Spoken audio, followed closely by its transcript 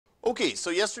Okay, so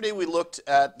yesterday we looked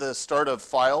at the start of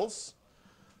files.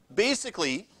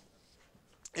 Basically,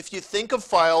 if you think of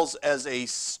files as a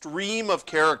stream of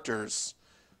characters,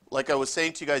 like I was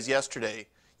saying to you guys yesterday,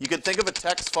 you could think of a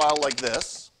text file like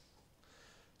this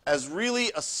as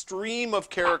really a stream of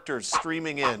characters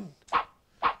streaming in.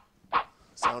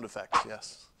 Sound effects,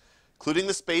 yes. Including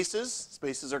the spaces.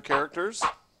 Spaces are characters.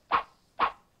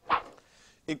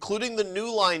 Including the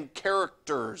new line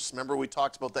characters. Remember we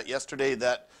talked about that yesterday,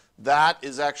 that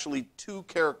is actually two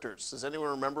characters. Does anyone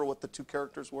remember what the two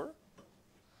characters were?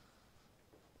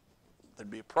 There'd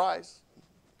be a prize.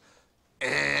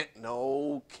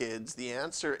 No, kids. The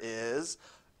answer is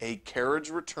a carriage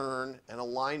return and a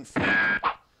line feed.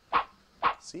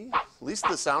 See? At least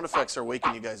the sound effects are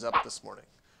waking you guys up this morning.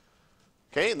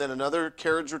 Okay, and then another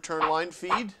carriage return line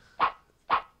feed.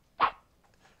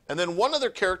 And then one other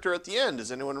character at the end.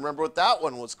 Does anyone remember what that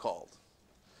one was called?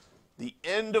 The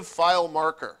end of file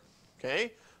marker.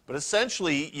 Okay? But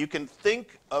essentially, you can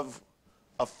think of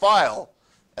a file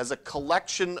as a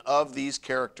collection of these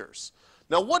characters.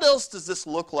 Now, what else does this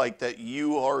look like that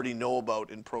you already know about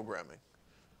in programming?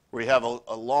 Where you have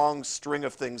a long string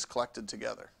of things collected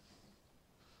together.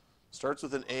 Starts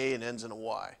with an A and ends in a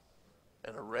Y.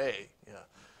 An array, yeah.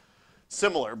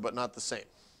 Similar, but not the same.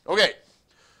 Okay.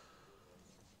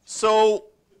 So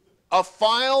a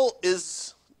file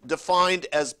is defined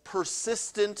as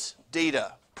persistent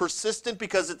data. Persistent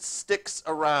because it sticks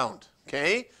around,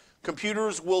 okay?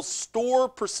 Computers will store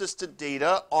persistent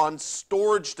data on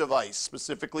storage device,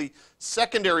 specifically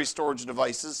secondary storage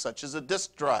devices such as a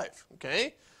disk drive,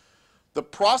 okay? The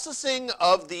processing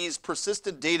of these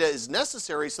persistent data is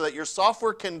necessary so that your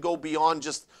software can go beyond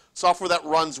just software that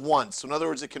runs once. So in other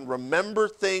words, it can remember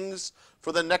things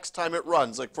for the next time it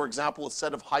runs. Like, for example, a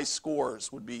set of high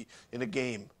scores would be in a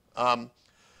game.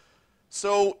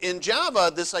 So in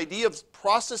Java, this idea of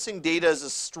processing data as a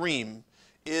stream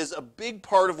is a big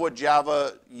part of what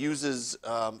Java uses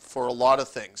for a lot of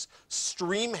things.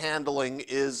 Stream handling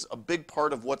is a big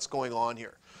part of what's going on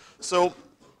here. So I'm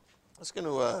just going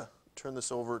to turn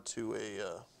this over to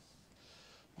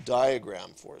a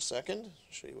diagram for a second,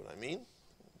 show you what I mean.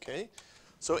 Okay.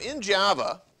 So in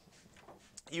Java,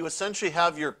 you essentially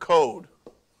have your code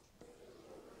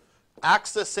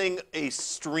accessing a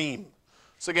stream.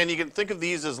 So again, you can think of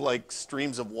these as like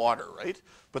streams of water, right?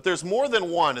 But there's more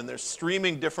than one, and they're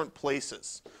streaming different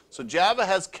places. So Java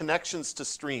has connections to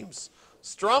streams.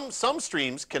 Some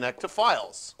streams connect to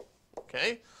files,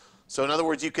 okay? So in other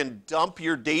words, you can dump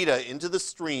your data into the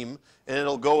stream, and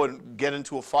it'll go and get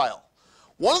into a file.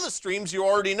 One of the streams you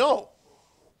already know.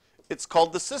 It's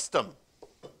called the system.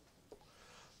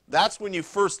 That's when you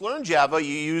first learned Java,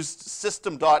 you used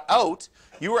system.out.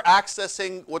 You were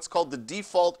accessing what's called the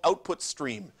default output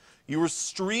stream. You were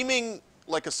streaming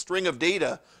like a string of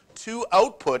data to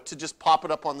output to just pop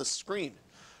it up on the screen.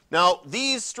 Now,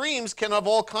 these streams can have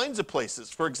all kinds of places.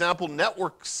 For example,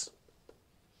 networks,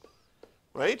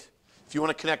 right? If you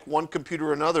want to connect one computer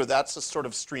to another, that's a sort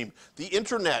of stream. The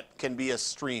internet can be a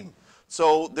stream.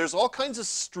 So there's all kinds of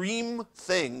stream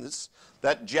things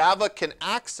that Java can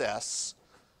access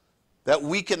that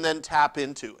we can then tap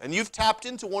into. And you've tapped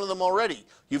into one of them already.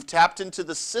 You've tapped into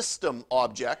the system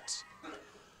object.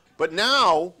 But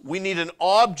now we need an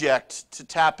object to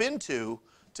tap into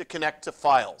to connect to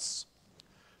files.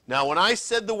 Now when I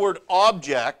said the word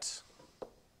object,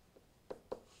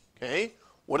 okay,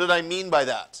 what did I mean by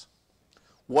that?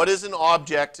 What is an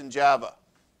object in Java?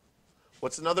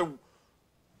 What's another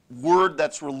word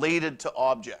that's related to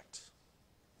object?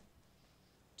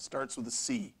 Starts with a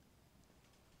C.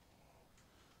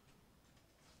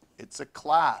 It's a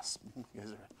class. You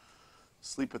guys are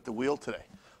asleep at the wheel today.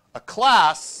 A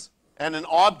class and an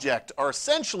object are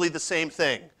essentially the same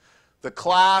thing. The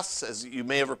class, as you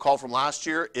may have recalled from last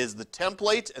year, is the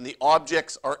template, and the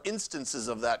objects are instances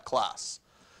of that class.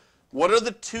 What are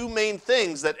the two main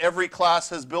things that every class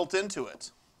has built into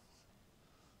it?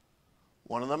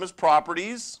 One of them is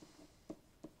properties,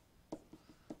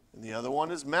 and the other one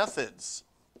is methods.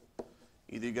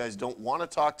 Either you guys don't want to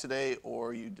talk today,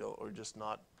 or you don't, or just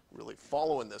not really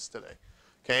following this today.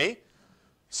 Okay?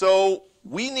 So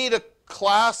we need a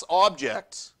class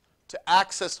object to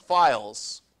access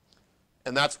files,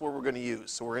 and that's what we're going to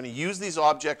use. So we're going to use these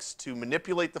objects to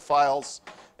manipulate the files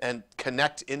and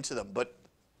connect into them. But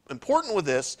important with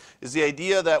this is the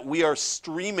idea that we are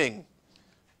streaming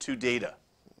to data.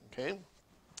 Okay?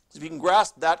 So if you can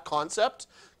grasp that concept,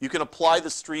 you can apply the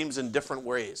streams in different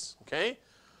ways. Okay?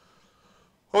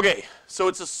 Okay, so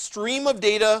it's a stream of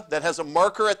data that has a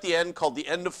marker at the end called the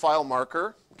end of file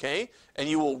marker, okay? And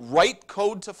you will write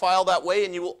code to file that way,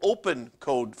 and you will open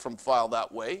code from file that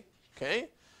way, okay?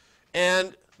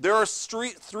 And there are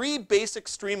three basic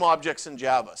stream objects in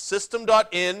Java: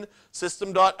 system.in,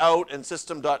 system.out, and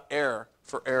system.err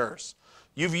for errors.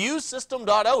 You've used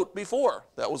system.out before.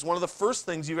 That was one of the first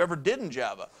things you ever did in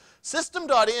Java.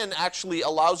 System.in actually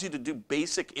allows you to do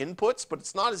basic inputs, but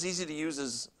it's not as easy to use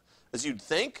as you'd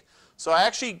think. So I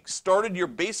actually started your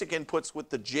basic inputs with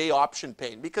the J option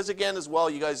pane because, again, as well,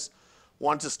 you guys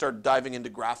want to start diving into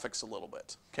graphics a little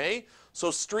bit. Okay?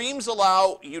 So streams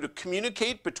allow you to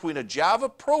communicate between a Java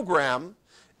program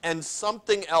and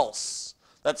something else.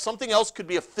 That something else could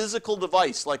be a physical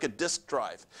device like a disk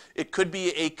drive. It could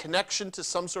be a connection to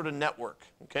some sort of network.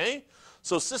 Okay?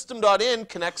 So system.in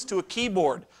connects to a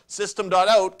keyboard.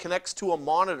 System.out connects to a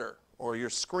monitor or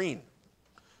your screen.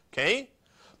 Okay?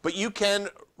 But you can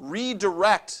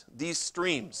redirect these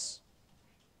streams,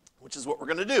 which is what we're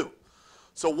going to do.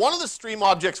 So one of the stream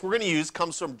objects we're going to use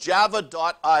comes from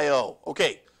java.io.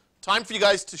 Okay, time for you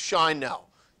guys to shine now.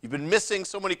 You've been missing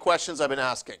so many questions I've been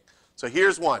asking. So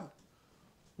here's one.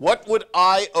 What would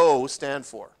I/O stand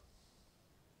for?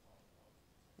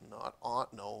 Not on,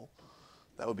 no.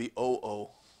 That would be OO.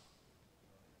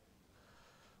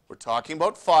 We're talking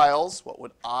about files. What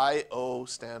would I/O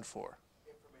stand for?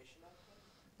 Information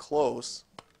output? Close.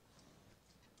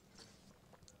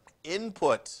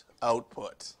 Input,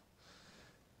 output.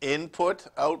 Input,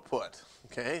 output.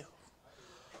 Okay?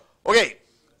 Okay.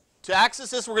 To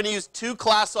access this, we're going to use two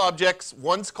class objects.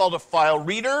 One's called a file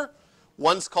reader.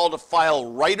 One's called a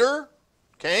file writer.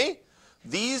 Okay?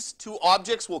 These two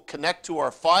objects will connect to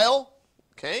our file.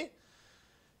 Okay?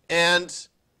 And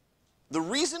the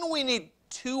reason we need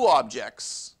two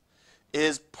objects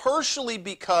is partially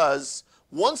because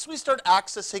once we start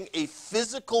accessing a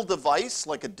physical device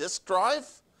like a disk drive,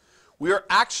 we are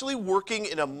actually working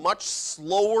in a much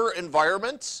slower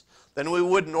environment than we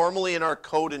would normally in our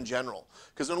code in general.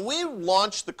 Because when we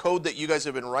launch the code that you guys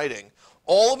have been writing,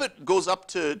 all of it goes up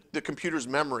to the computer's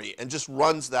memory and just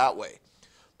runs that way.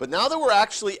 But now that we're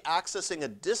actually accessing a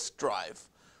disk drive,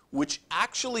 which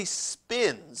actually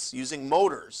spins using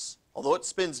motors, although it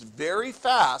spins very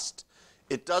fast,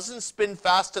 it doesn't spin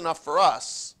fast enough for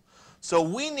us. So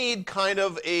we need kind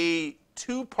of a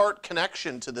two-part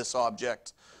connection to this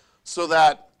object so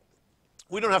that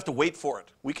we don't have to wait for it.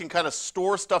 We can kind of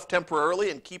store stuff temporarily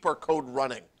and keep our code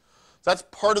running. That's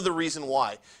part of the reason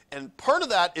why. And part of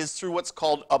that is through what's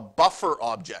called a buffer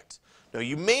object. Now,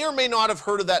 you may or may not have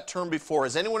heard of that term before.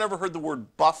 Has anyone ever heard the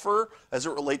word buffer as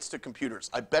it relates to computers?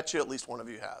 I bet you at least one of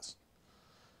you has.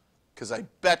 Because I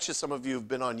bet you some of you have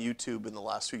been on YouTube in the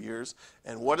last few years.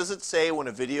 And what does it say when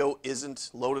a video isn't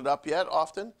loaded up yet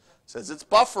often? It says it's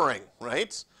buffering,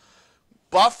 right?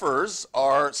 Buffers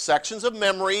are sections of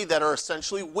memory that are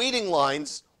essentially waiting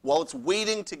lines while it's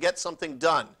waiting to get something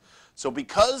done. So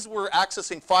because we're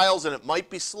accessing files and it might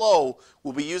be slow,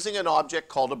 we'll be using an object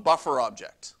called a buffer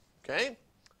object. Okay?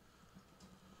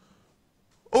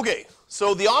 Okay,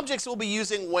 so the objects we'll be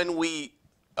using when we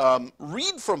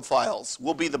read from files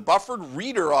will be the buffered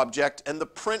reader object and the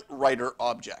print writer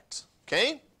object.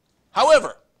 Okay?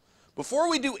 However, before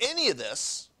we do any of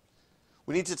this,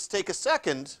 we need to take a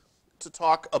second to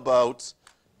talk about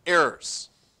errors.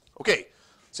 Okay,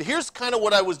 so here's kind of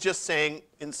what I was just saying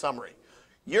in summary.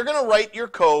 You're going to write your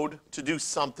code to do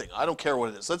something. I don't care what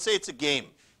it is. Let's say it's a game.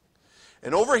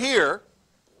 And over here,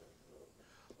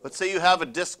 let's say you have a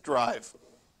disk drive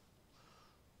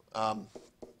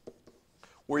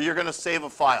where you're going to save a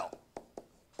file.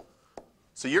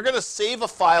 So you're going to save a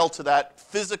file to that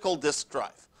physical disk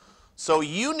drive. So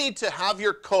you need to have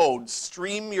your code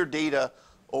stream your data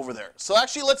over there. So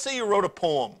actually, let's say you wrote a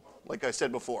poem, like I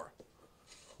said before.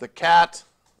 The cat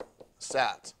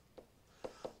sat.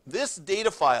 This data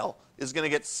file is going to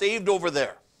get saved over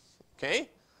there. Okay?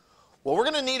 Well, we're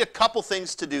going to need a couple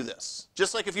things to do this.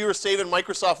 Just like if you were saving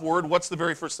Microsoft Word, what's the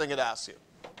very first thing it asks you?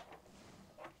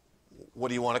 What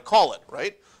do you want to call it,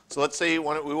 right? So let's say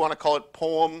we want to call it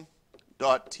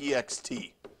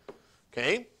poem.txt.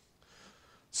 Okay?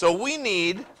 So we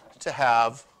need to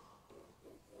have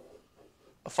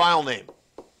a file name.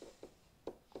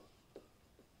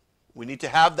 We need to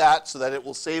have that so that it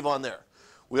will save on there.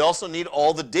 We also need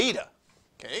all the data.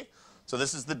 Okay? So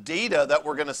this is the data that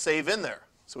we're going to save in there.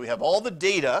 So we have all the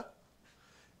data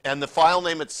and the file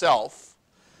name itself.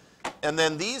 And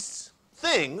then these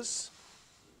things,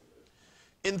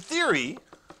 in theory,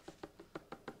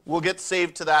 will get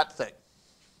saved to that thing.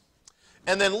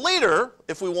 And then later,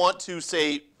 if we want to,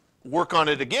 say, work on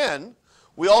it again,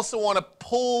 we also want to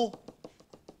pull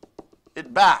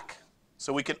it back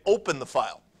so we can open the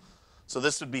file. So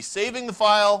this would be saving the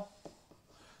file.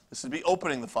 This would be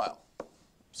opening the file.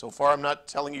 So far, I'm not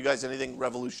telling you guys anything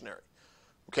revolutionary.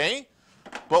 Okay?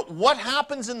 But what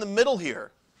happens in the middle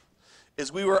here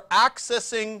is we were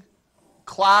accessing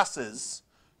classes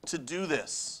to do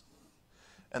this.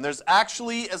 And there's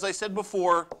actually, as I said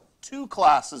before, 2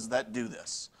 classes that do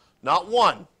this. Not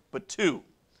 1, but 2.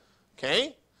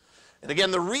 Okay? And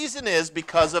again, the reason is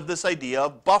because of this idea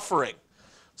of buffering.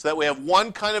 So that we have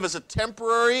one kind of as a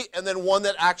temporary and then one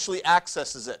that actually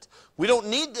accesses it. We don't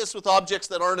need this with objects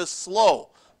that aren't as slow.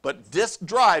 But disk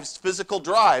drives, physical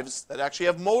drives that actually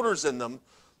have motors in them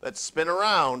that spin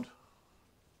around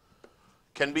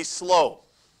can be slow.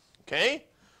 Okay?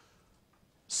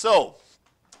 So,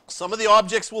 some of the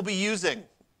objects we'll be using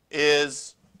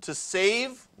is to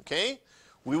save, okay,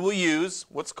 we will use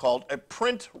what's called a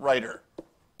print writer.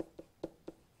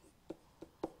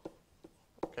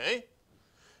 Okay?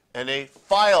 And a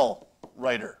file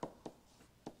writer.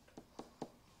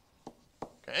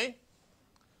 Okay?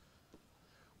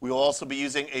 We will also be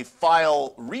using a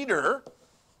file reader.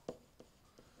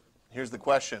 Here's the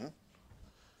question.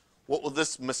 What will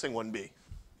this missing one be?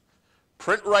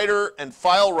 Print writer and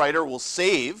file writer will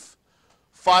save.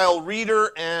 File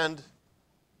reader and,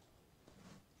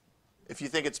 if you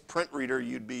think it's print reader,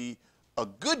 you'd be a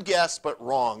good guess, but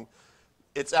wrong.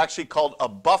 It's actually called a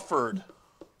buffered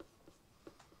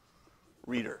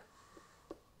reader.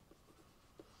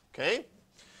 Okay?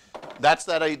 That's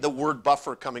the word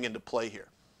buffer coming into play here.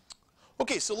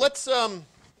 Okay, so let's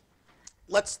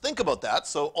think about that.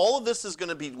 So all of this is going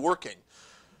to be working.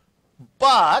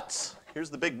 But,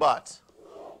 here's the big but.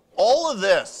 All of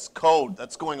this code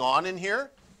that's going on in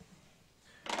here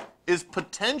is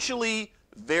potentially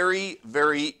very,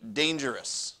 very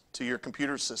dangerous to your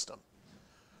computer system.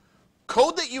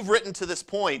 Code that you've written to this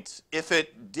point, if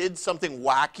it did something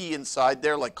wacky inside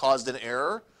there, like caused an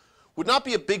error, would not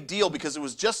be a big deal because it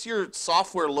was just your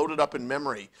software loaded up in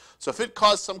memory. So if it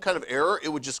caused some kind of error, it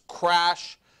would just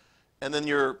crash, and then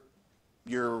the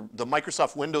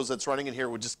Microsoft Windows that's running in here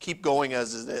would just keep going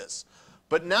as it is.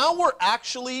 But now we're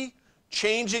actually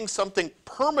changing something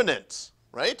permanent,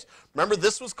 right? Remember,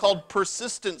 this was called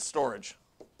persistent storage,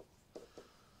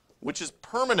 which is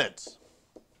permanent.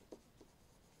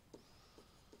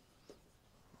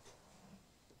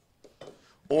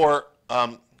 Or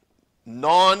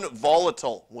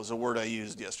non-volatile was a word I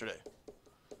used yesterday.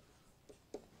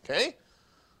 Okay?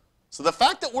 So the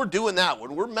fact that we're doing that,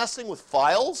 when we're messing with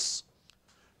files,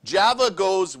 Java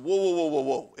goes, whoa, whoa, whoa, whoa,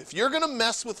 whoa. If you're going to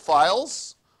mess with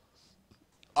files,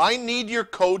 I need your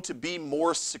code to be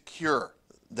more secure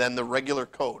than the regular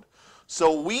code.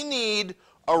 So we need,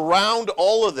 around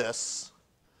all of this,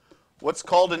 what's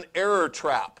called an error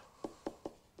trap.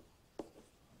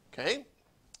 Okay?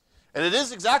 And it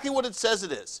is exactly what it says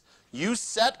it is. You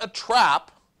set a trap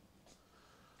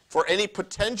for any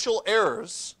potential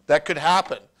errors that could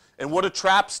happen. And what do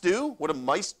traps do? What do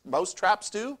mouse traps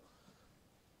do?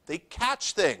 They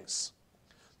catch things.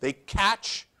 They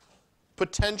catch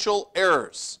potential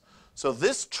errors. So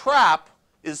this trap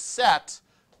is set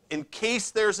in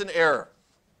case there's an error.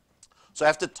 So I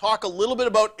have to talk a little bit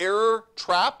about error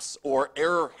traps or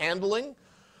error handling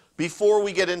before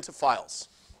we get into files.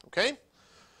 Okay?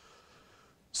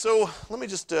 So let me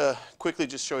just quickly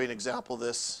just show you an example of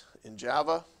this in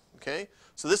Java. Okay?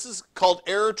 So this is called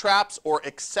error traps or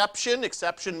exception.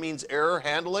 Exception means error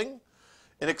handling.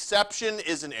 An exception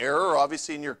is an error,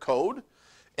 obviously, in your code.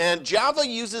 And Java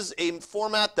uses a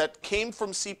format that came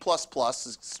from C++,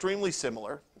 is extremely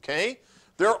similar. Okay?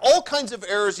 There are all kinds of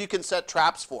errors you can set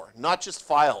traps for, not just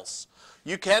files.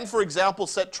 You can, for example,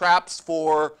 set traps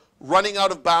for running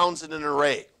out of bounds in an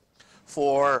array,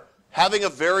 for having a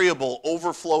variable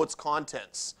overflow its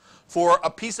contents, for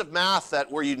a piece of math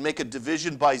where you'd make a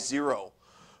division by 0,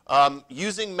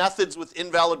 using methods with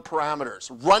invalid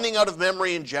parameters, running out of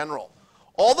memory in general.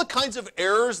 All the kinds of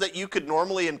errors that you could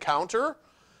normally encounter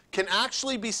can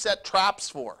actually be set traps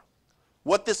for.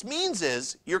 What this means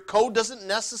is your code doesn't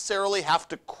necessarily have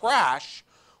to crash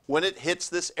when it hits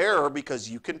this error because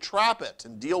you can trap it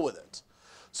and deal with it.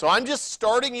 So I'm just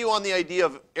starting you on the idea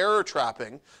of error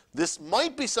trapping. This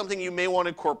might be something you may want to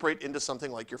incorporate into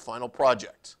something like your final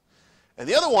project. And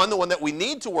the other one, the one that we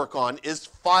need to work on, is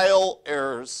file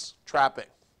errors trapping.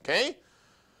 Okay?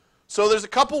 So there's a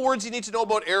couple words you need to know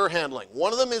about error handling.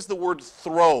 One of them is the word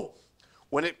throw.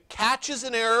 When it catches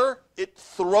an error, it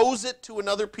throws it to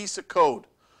another piece of code.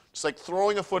 Just like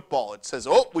throwing a football. It says,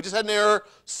 oh, we just had an error.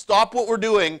 Stop what we're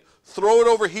doing. Throw it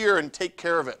over here and take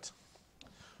care of it.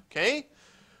 Okay?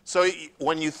 So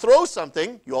when you throw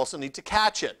something, you also need to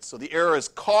catch it. So the error is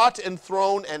caught and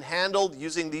thrown and handled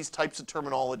using these types of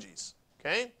terminologies.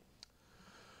 Okay?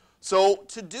 So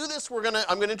to do this, I'm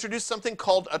going to introduce something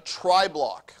called a try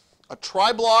block. A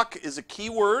try block is a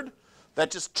keyword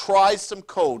that just tries some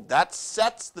code. That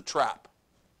sets the trap,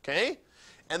 okay?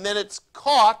 And then it's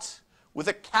caught with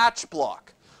a catch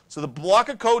block. So the block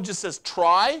of code just says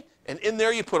try, and in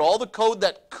there you put all the code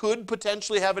that could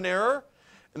potentially have an error,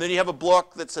 and then you have a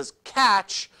block that says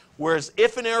catch, whereas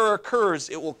if an error occurs,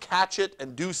 it will catch it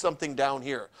and do something down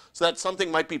here. So that something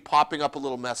might be popping up a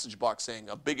little message box saying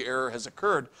a big error has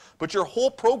occurred, but your whole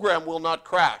program will not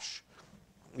crash.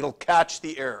 It'll catch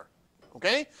the error,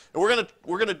 okay? And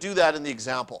we're gonna do that in the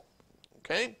example,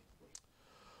 okay?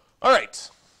 All right.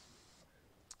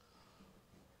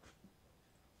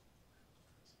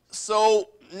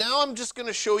 So now I'm just going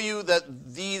to show you that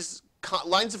these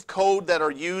lines of code that are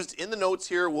used in the notes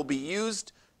here will be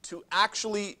used to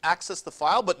actually access the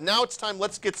file. But now it's time,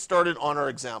 let's get started on our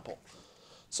example.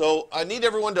 So I need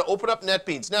everyone to open up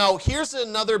NetBeans. Now here's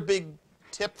another big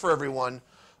tip for everyone.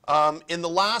 In the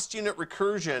last unit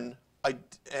recursion, I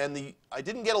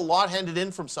didn't get a lot handed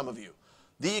in from some of you.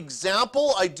 The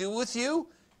example I do with you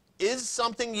is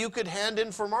something you could hand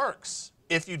in for marks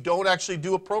if you don't actually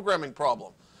do a programming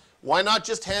problem. Why not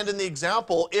just hand in the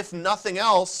example? If nothing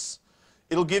else,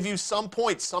 it'll give you some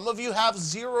points. Some of you have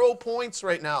 0 points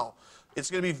right now.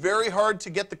 It's going to be very hard to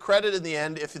get the credit in the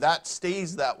end if that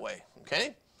stays that way,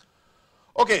 okay?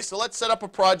 Okay, so let's set up a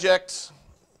project.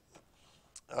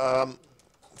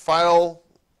 File,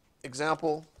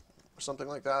 example, or something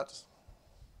like that.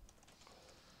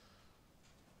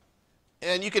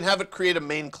 And you can have it create a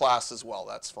main class as well.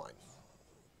 That's fine.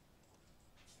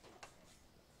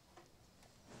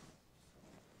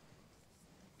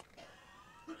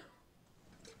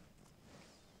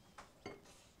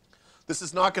 This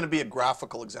is not going to be a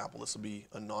graphical example. This will be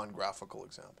a non-graphical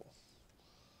example.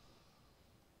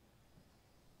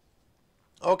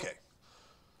 Okay.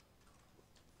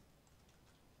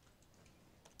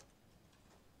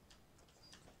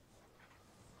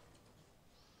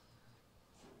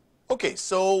 Okay,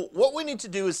 so what we need to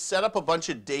do is set up a bunch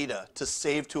of data to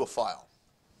save to a file.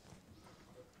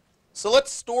 So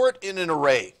let's store it in an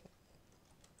array.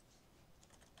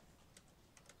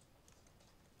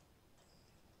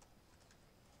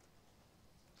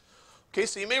 Okay,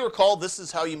 so you may recall this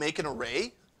is how you make an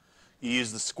array. You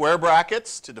use the square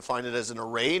brackets to define it as an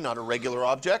array, not a regular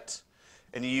object.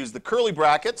 And you use the curly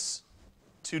brackets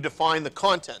to define the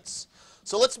contents.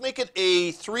 So let's make it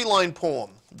a 3-line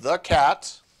poem. The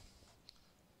cat,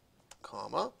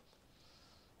 comma,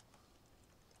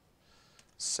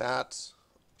 sat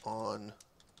on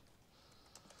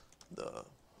the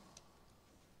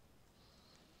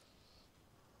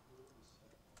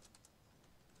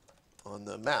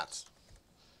mat,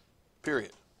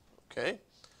 period, okay?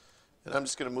 And I'm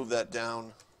just going to move that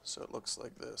down so it looks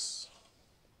like this.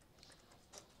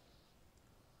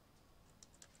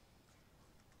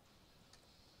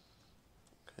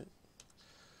 Okay.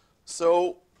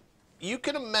 So you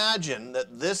can imagine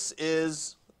that this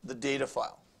is the data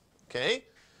file, okay?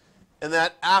 And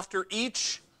that after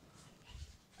each,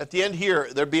 at the end here,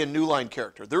 there'd be a new line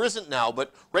character. There isn't now,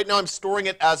 but right now I'm storing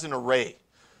it as an array.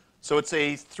 So it's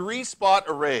a 3-spot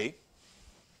array,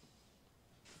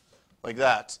 like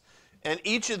that. And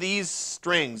each of these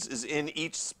strings is in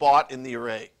each spot in the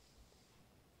array.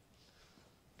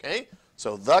 Okay?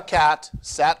 So the cat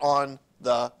sat on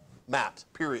the mat,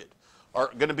 period, are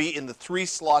going to be in the 3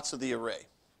 slots of the array.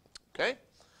 Okay?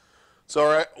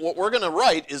 So what we're going to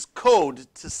write is code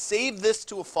to save this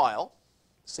to a file,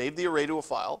 save the array to a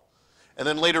file, and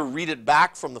then later read it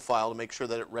back from the file to make sure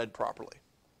that it read properly.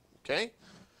 Okay?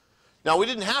 Now, we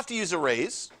didn't have to use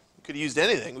arrays. We could have used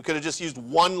anything. We could have just used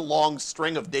one long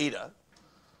string of data.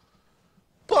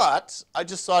 But I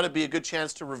just thought it'd be a good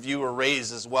chance to review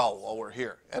arrays as well while we're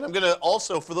here. And I'm going to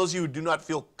also, for those of you who do not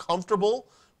feel comfortable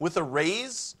with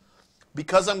arrays,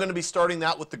 because I'm going to be starting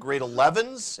that with the grade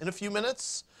 11s in a few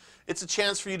minutes, it's a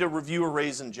chance for you to review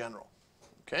arrays in general.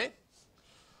 Okay?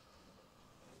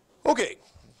 Okay.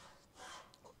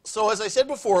 So as I said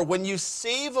before, when you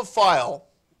save a file,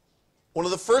 one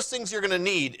of the first things you're going to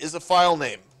need is a file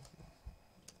name.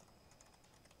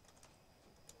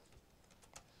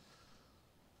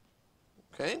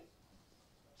 Okay?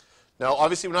 Now,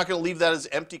 obviously, we're not going to leave that as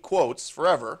empty quotes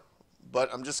forever,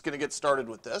 but I'm just going to get started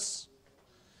with this.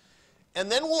 And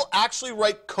then we'll actually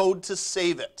write code to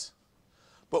save it.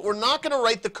 But we're not going to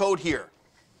write the code here.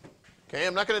 Okay?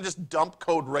 I'm not going to just dump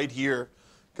code right here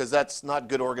because that's not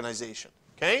good organization.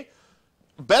 Okay?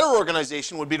 Better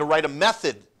organization would be to write a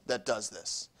method that does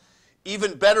this.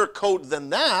 Even better code than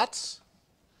that,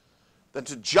 than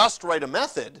to just write a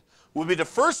method, would be to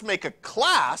first make a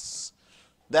class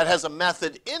that has a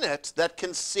method in it that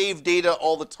can save data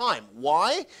all the time.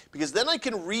 Why? Because then I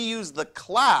can reuse the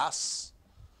class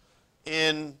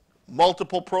in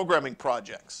multiple programming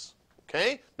projects.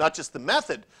 Okay? Not just the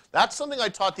method. That's something I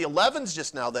taught the 11s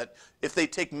just now, that if they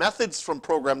take methods from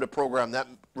program to program, that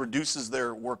reduces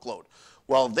their workload.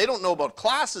 Well, they don't know about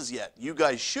classes yet. You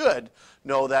guys should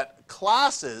know that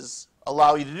classes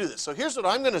allow you to do this. So here's what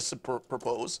I'm going to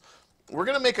propose. We're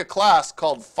going to make a class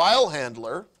called File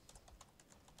Handler.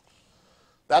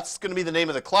 That's going to be the name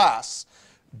of the class.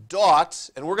 Dot,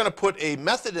 and we're going to put a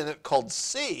method in it called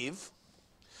save.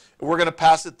 And we're going to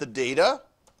pass it the data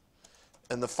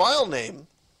and the file name,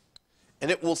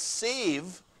 and it will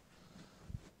save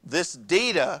this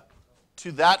data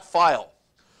to that file.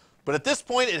 But at this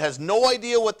point, it has no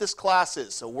idea what this class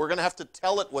is, so we're going to have to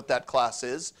tell it what that class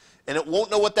is, and it won't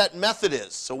know what that method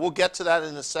is, so we'll get to that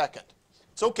in a second.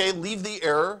 It's okay, leave the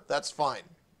error, that's fine.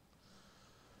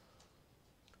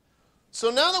 So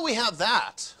now that we have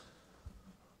that,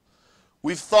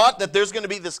 we've thought that there's going to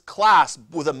be this class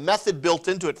with a method built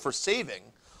into it for saving.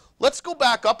 Let's go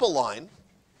back up a line.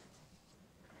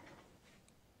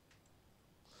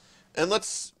 And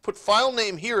let's put file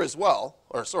name here as well,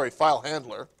 or sorry, file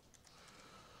handler.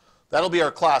 That'll be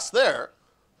our class there.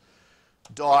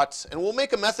 Dot, and we'll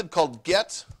make a method called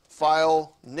get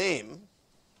file name.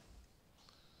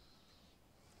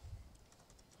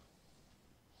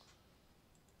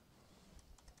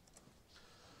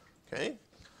 Okay.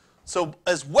 So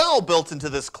as well built into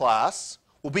this class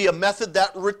will be a method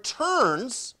that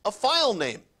returns a file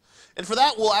name. And for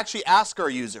that, we'll actually ask our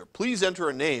user, please enter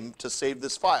a name to save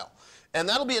this file. And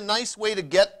that'll be a nice way to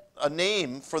get a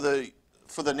name for the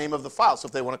name of the file. So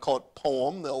if they want to call it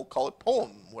poem, they'll call it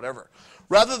poem, whatever.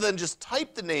 Rather than just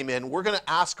type the name in, we're going to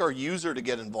ask our user to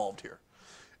get involved here.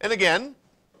 And again,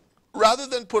 rather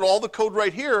than put all the code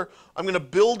right here, I'm going to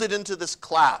build it into this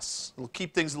class. It'll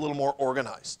keep things a little more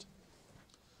organized.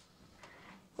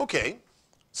 Okay,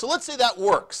 so let's say that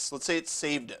works. Let's say it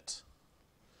saved it.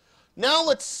 Now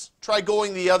let's try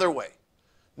going the other way.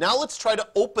 Now let's try to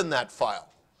open that file.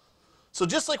 So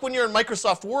just like when you're in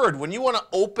Microsoft Word, when you want to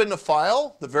open a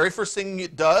file, the very first thing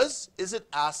it does is it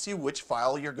asks you which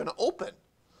file you're going to open.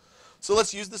 So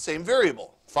let's use the same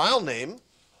variable. File name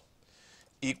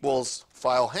equals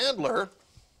file handler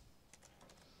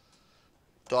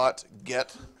dot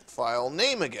get file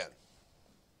name again.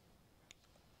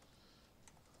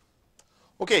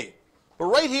 Okay, but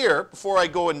right here, before I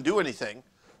go and do anything,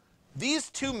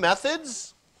 these two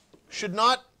methods should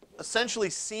not essentially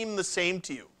seem the same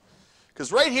to you.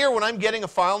 Because right here, when I'm getting a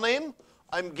file name,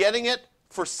 I'm getting it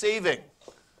for saving.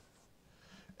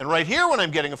 And right here, when I'm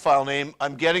getting a file name,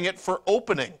 I'm getting it for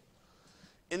opening.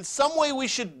 In some way, we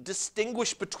should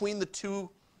distinguish between the two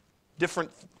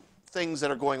different things that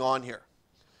are going on here.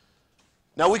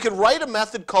 Now, we could write a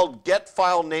method called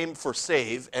getFileName for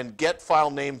save and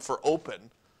getFileName for open.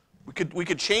 We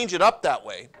could change it up that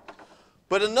way.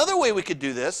 But another way we could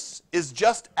do this is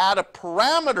just add a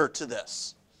parameter to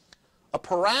this. A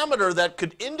parameter that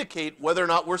could indicate whether or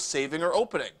not we're saving or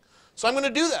opening. So I'm going to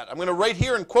do that. I'm going to right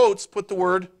here in quotes put the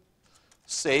word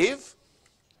save.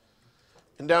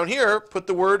 And down here, put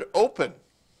the word open.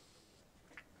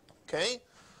 Okay?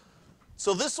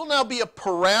 So this will now be a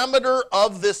parameter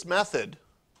of this method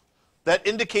that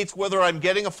indicates whether I'm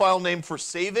getting a file name for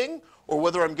saving or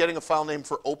whether I'm getting a file name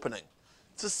for opening.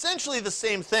 It's essentially the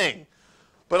same thing,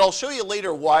 but I'll show you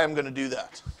later why I'm going to do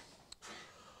that.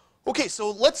 Okay, so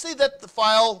let's say that the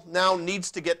file now needs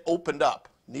to get opened up,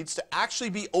 needs to actually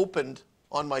be opened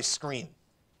on my screen.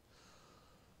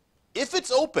 If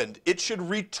it's opened, it should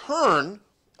return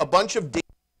a bunch of data.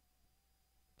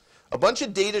 A bunch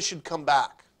of data should come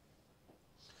back.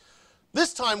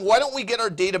 This time, why don't we get our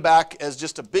data back as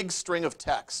just a big string of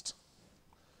text?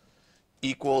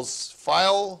 Equals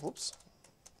file, oops,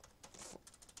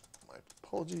 my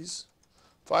apologies,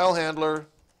 file handler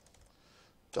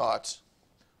dot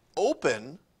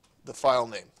open the file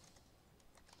name.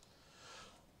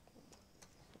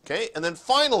 Okay, and then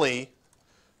finally,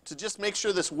 to just make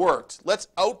sure this worked, let's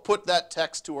output that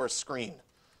text to our screen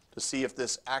to see if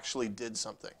this actually did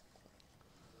something.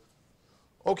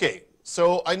 Okay,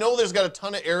 so I know there's got a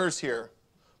ton of errors here,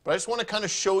 but I just want to kind of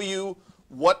show you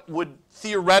what would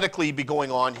theoretically be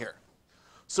going on here.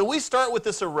 So we start with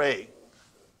this array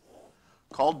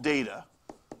called data.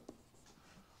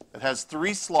 It has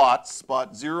 3 slots,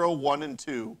 spot 0, 1, and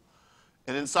 2.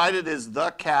 And inside it is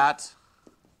the cat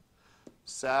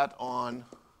sat on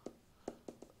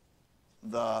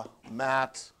the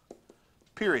mat,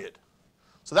 period.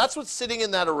 So that's what's sitting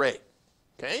in that array.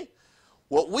 Okay?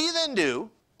 What we then do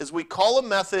is we call a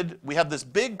method. We have this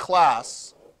big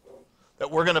class that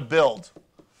we're going to build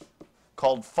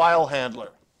called file handler.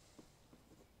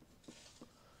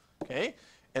 Okay?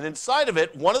 And inside of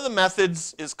it, one of the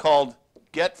methods is called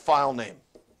getFileName.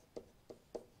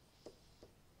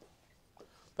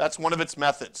 That's one of its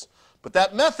methods. But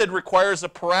that method requires a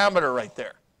parameter right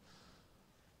there.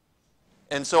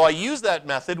 And so I use that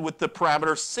method with the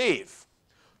parameter save.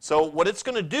 So what it's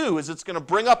going to do is it's going to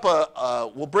bring up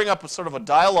we'll bring up a sort of a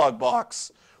dialog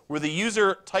box where the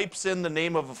user types in the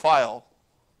name of a file.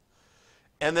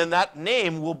 And then that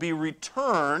name will be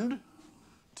returned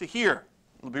to here.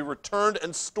 It will be returned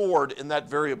and stored in that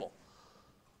variable.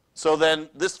 So then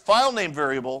this file name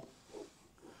variable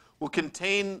will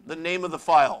contain the name of the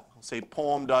file, say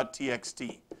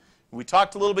poem.txt. We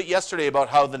talked a little bit yesterday about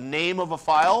how the name of a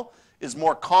file is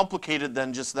more complicated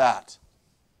than just that.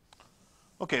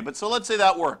 Okay, but so let's say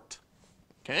that worked.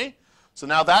 Okay, so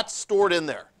now that's stored in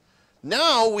there.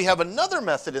 Now we have another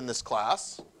method in this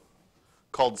class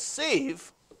called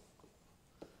save,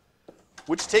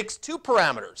 which takes two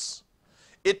parameters.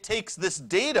 It takes this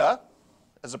data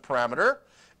as a parameter,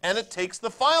 and it takes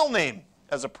the file name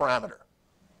as a parameter.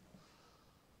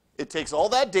 It takes all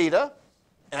that data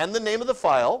and the name of the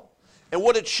file, and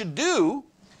what it should do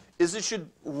is it should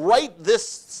write this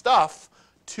stuff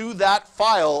to that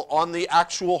file on the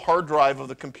actual hard drive of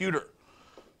the computer.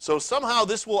 So somehow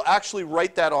this will actually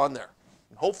write that on there.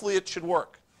 And hopefully it should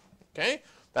work. Okay?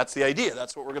 That's the idea.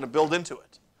 That's what we're going to build into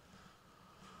it.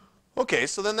 Okay,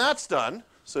 so then that's done.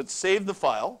 So it's saved the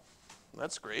file.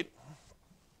 That's great.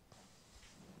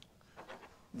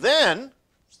 Then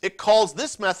it calls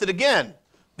this method again.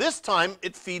 This time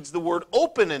it feeds the word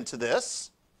open into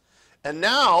this. And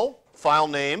now, file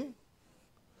name,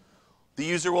 the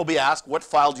user will be asked, what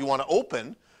file do you want to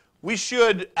open? We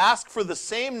should ask for the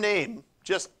same name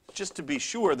just to be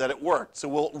sure that it worked. So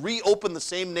we'll reopen the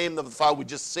same name of the file we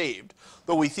just saved,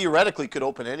 though we theoretically could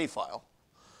open any file.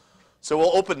 So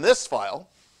we'll open this file.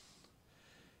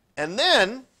 And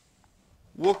then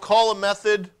we'll call a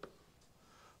method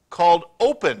called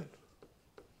open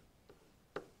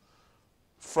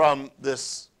from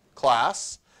this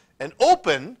class. And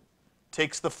open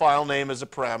takes the file name as a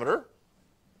parameter.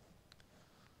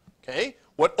 Okay?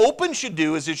 What open should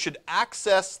do is it should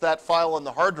access that file on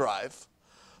the hard drive.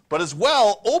 But as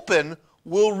well, open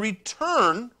will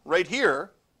return right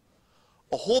here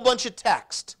a whole bunch of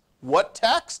text. What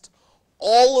text?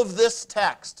 All of this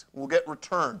text will get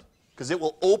returned because it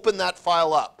will open that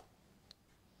file up.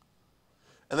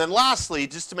 And then lastly,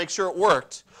 just to make sure it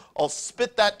worked, I'll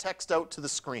spit that text out to the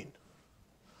screen.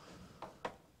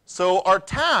 So our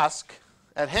task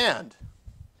at hand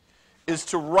is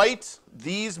to write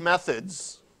these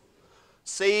methods,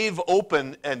 save,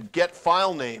 open, and get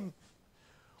file name,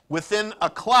 within a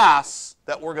class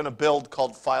that we're going to build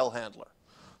called file handler.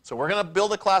 So we're going to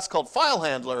build a class called file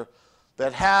handler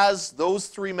that has those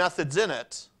three methods in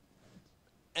it.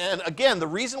 And again, the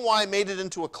reason why I made it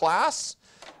into a class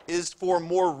is for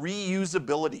more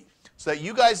reusability. So that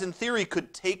you guys, in theory,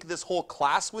 could take this whole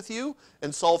class with you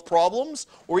and solve problems,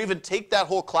 or even take that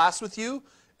whole class with you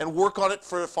and work on it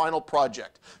for a final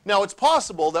project. Now, it's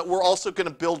possible that we're also going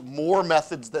to build more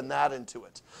methods than that into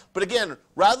it. But again,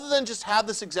 rather than just have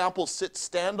this example sit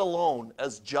standalone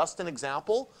as just an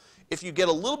example, if you get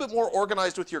a little bit more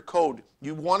organized with your code,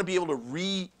 you want to be able to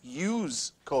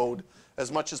reuse code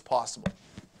as much as possible.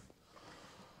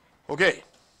 Okay.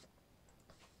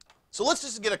 So let's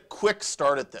just get a quick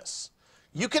start at this.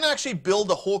 You can actually build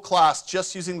a whole class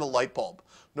just using the light bulb.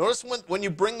 Notice when you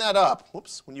bring that up,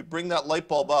 whoops, when you bring that light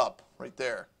bulb up right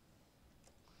there,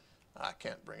 I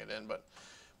can't bring it in, but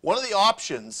one of the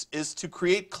options is to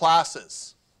create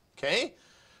classes. Okay?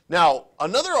 Now,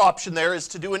 another option there is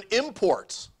to do an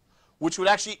import, which would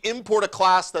actually import a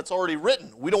class that's already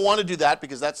written. We don't want to do that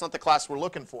because that's not the class we're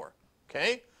looking for.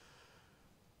 Okay?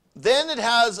 Then it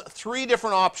has three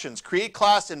different options: create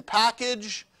class in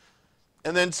package,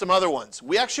 and then some other ones.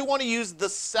 We actually want to use the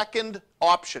second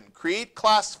option, create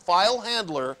class file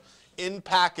handler in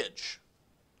package.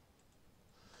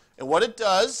 And what it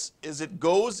does is it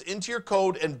goes into your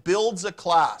code and builds a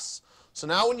class. So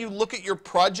now when you look at your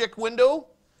project window,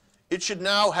 it should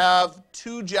now have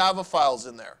 2 Java files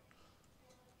in there,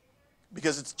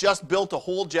 because it's just built a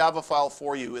whole Java file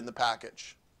for you in the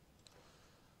package.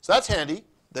 So that's handy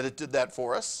that it did that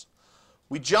for us.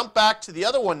 We jump back to the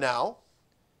other one now,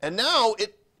 and now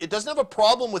it doesn't have a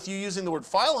problem with you using the word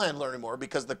file handler anymore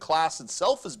because the class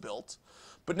itself is built,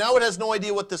 but now it has no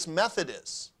idea what this method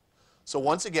is. So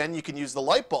once again, you can use the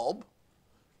light bulb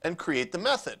and create the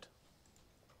method.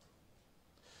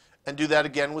 And do that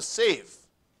again with save.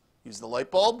 Use the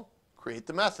light bulb, create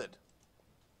the method.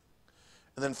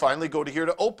 And then finally go to here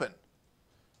to open.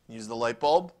 Use the light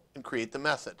bulb and create the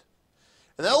method.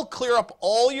 And that'll clear up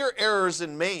all your errors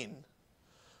in main.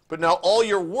 But now all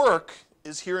your work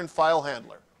is here in File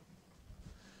Handler.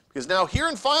 Because now here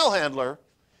in File Handler,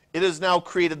 it has now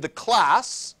created the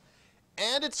class,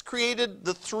 and it's created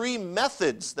the 3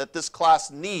 methods that this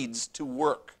class needs to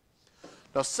work.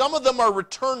 Now some of them are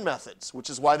return methods, which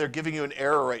is why they're giving you an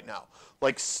error right now.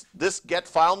 Like this get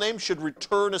file name should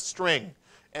return a string,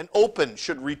 and open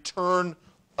should return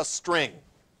a string.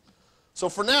 So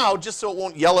for now, just so it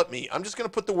won't yell at me, I'm just going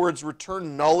to put the words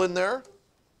return null in there,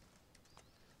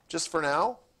 just for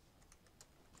now,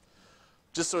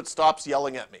 just so it stops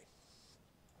yelling at me.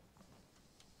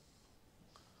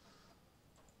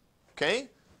 Okay?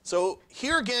 So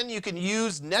here again, you can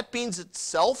use NetBeans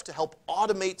itself to help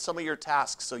automate some of your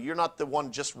tasks, so you're not the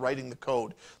one just writing the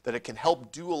code, that it can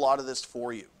help do a lot of this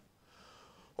for you.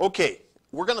 Okay,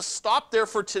 we're going to stop there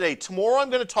for today. Tomorrow I'm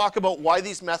going to talk about why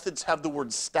these methods have the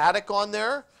word static on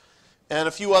there and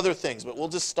a few other things, but we'll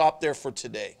just stop there for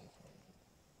today.